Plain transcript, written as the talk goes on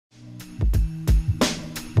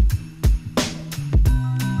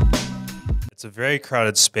It's a very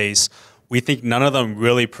crowded space. We think none of them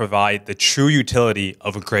really provide the true utility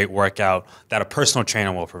of a great workout that a personal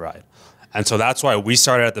trainer will provide. And so that's why we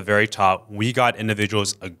started at the very top. We got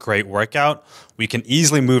individuals a great workout. We can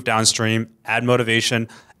easily move downstream, add motivation,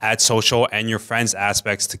 add social and your friends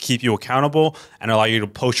aspects to keep you accountable and allow you to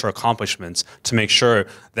post your accomplishments to make sure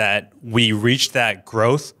that we reach that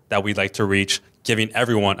growth that we'd like to reach, giving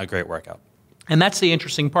everyone a great workout. And that's the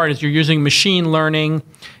interesting part, is you're using machine learning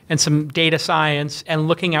and some data science and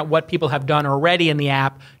looking at what people have done already in the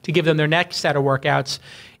app to give them their next set of workouts.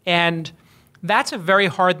 And that's a very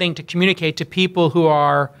hard thing to communicate to people who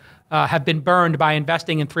are have been burned by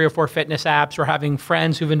investing in 3 or 4 fitness apps or having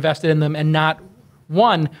friends who've invested in them and not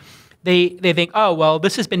one. They think, oh, well,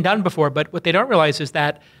 this has been done before. But what they don't realize is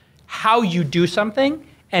that how you do something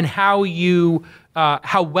and how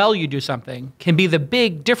well you do something can be the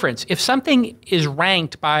big difference. If something is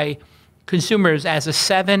ranked by consumers as a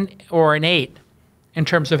 7 or an 8 in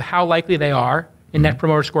terms of how likely they are in Net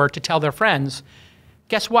Promoter Score to tell their friends,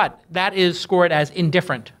 guess what? That is scored as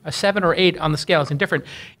indifferent. A 7 or 8 on the scale is indifferent.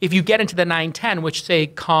 If you get into the 9, 10, which say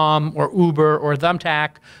Calm or Uber or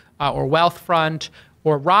Thumbtack or Wealthfront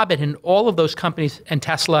or Robinhood, all of those companies, and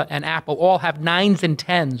Tesla and Apple, all have 9s and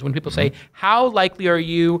 10s when people say, how likely are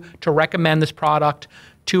you to recommend this product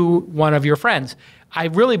to one of your friends? I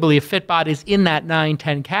really believe FitBod is in that 9,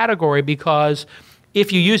 10 category, because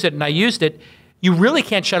if you use it, and I used it, you really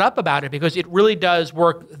can't shut up about it because it really does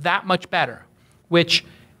work that much better, which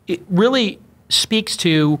it really speaks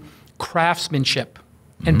to craftsmanship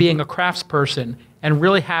and being a craftsperson and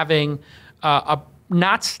really having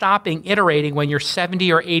not stopping iterating when you're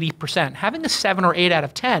 70 or 80%. Having a 7 or 8 out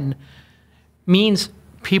of 10 means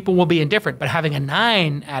people will be indifferent, but having a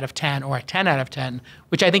 9 out of 10 or a 10 out of 10,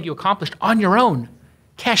 which I think you accomplished on your own,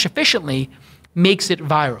 cash efficiently, makes it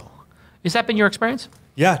viral. Has that been your experience?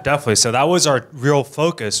 Yeah, definitely. So that was our real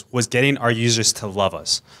focus, was getting our users to love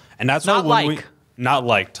us. And that's not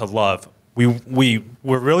why to love. We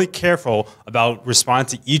were really careful about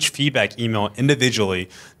responding to each feedback email individually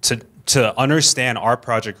to understand our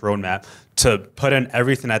project roadmap, to put in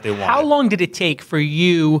everything that they wanted. How long did it take for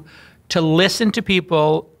you to listen to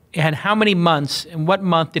people, and how many months, and what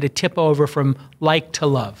month did it tip over from like to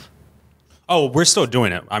love? Oh, we're still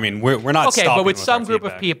doing it. I mean, we're not stopping. Okay, but with some group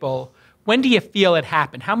of people, when do you feel it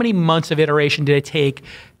happened? How many months of iteration did it take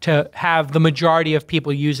to have the majority of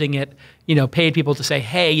people using it, paid people, to say,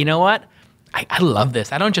 hey, you know what? I love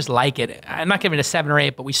this. I don't just like it. I'm not giving it a 7 or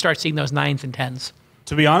 8, but we start seeing those 9s and 10s.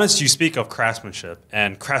 To be honest, you speak of craftsmanship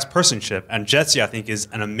and craftspersonship, and Jesse, I think, is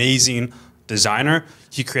an amazing designer.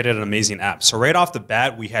 He created an amazing app. So right off the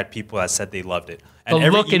bat, we had people that said they loved it. And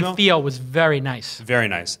the look and feel was very nice. Very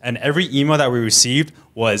nice. And every email that we received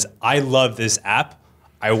was, I love this app.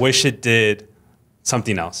 I wish it did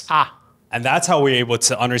something else. And that's how we were able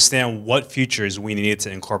to understand what features we needed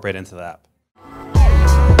to incorporate into the app.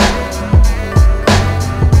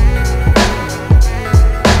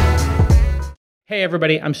 Hey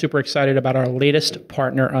everybody, I'm super excited about our latest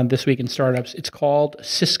partner on This Week in Startups. It's called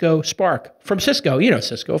Cisco Spark. From Cisco, you know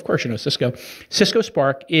Cisco, of course you know Cisco. Cisco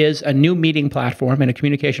Spark is a new meeting platform and a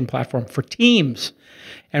communication platform for teams.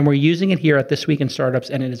 And we're using it here at This Week in Startups,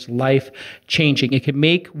 and it is life-changing. It can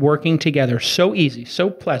make working together so easy, so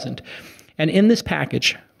pleasant. And in this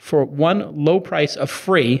package, for one low price of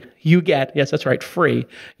free, you get, yes, that's right, free,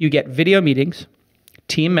 you get video meetings,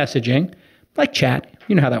 team messaging, like chat,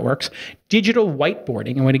 you know how that works, digital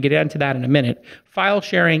whiteboarding, and we're going to get into that in a minute, file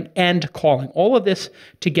sharing, and calling. All of this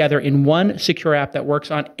together in one secure app that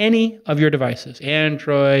works on any of your devices,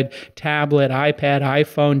 Android, tablet, iPad,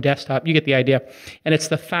 iPhone, desktop, you get the idea. And it's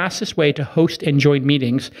the fastest way to host and join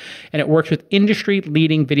meetings, and it works with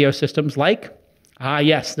industry-leading video systems like,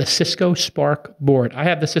 yes, the Cisco Spark board. I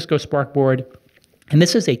have the Cisco Spark board, and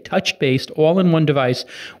this is a touch-based, all-in-one device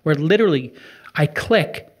where literally I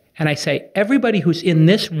click and I say, everybody who's in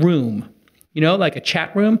this room, like a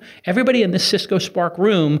chat room, everybody in this Cisco Spark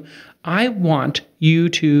room, I want you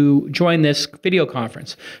to join this video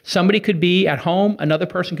conference. Somebody could be at home, another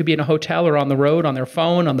person could be in a hotel or on the road, on their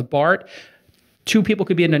phone, on the BART. 2 people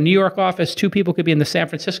could be in the New York office, 2 people could be in the San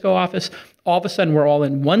Francisco office. All of a sudden, we're all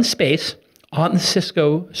in one space on the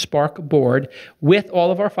Cisco Spark board with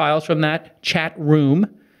all of our files from that chat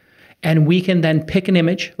room. And we can then pick an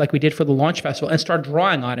image like we did for the Launch Festival and start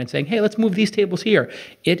drawing on it and saying, hey, let's move these tables here.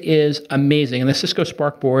 It is amazing. And the Cisco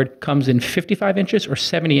Spark board comes in 55 inches or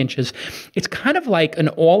 70 inches. It's kind of like an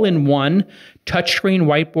all-in-one touchscreen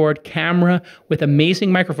whiteboard camera with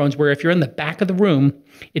amazing microphones where if you're in the back of the room,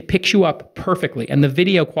 it picks you up perfectly. And the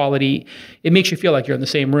video quality, it makes you feel like you're in the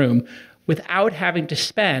same room. without having to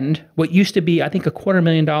spend what used to be, I think,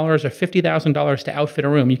 $250,000 or $50,000 to outfit a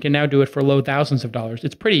room. You can now do it for low thousands of dollars.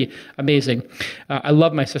 It's pretty amazing. I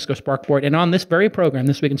love my Cisco Spark board. And on this very program,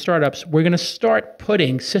 This Week in Startups, we're going to start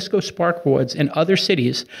putting Cisco Spark boards in other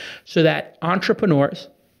cities so that entrepreneurs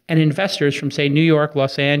and investors from, say, New York,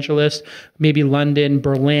 Los Angeles, maybe London,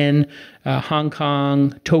 Berlin, Hong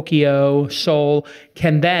Kong, Tokyo, Seoul,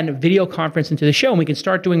 can then video conference into the show, and we can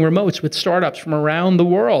start doing remotes with startups from around the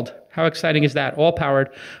world. How exciting is that? All powered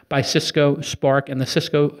by Cisco Spark and the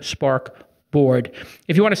Cisco Spark board.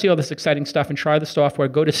 If you want to see all this exciting stuff and try the software,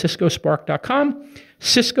 go to ciscospark.com,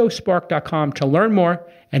 ciscospark.com to learn more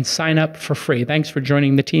and sign up for free. Thanks for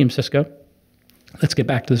joining the team, Cisco. Let's get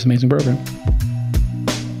back to this amazing program.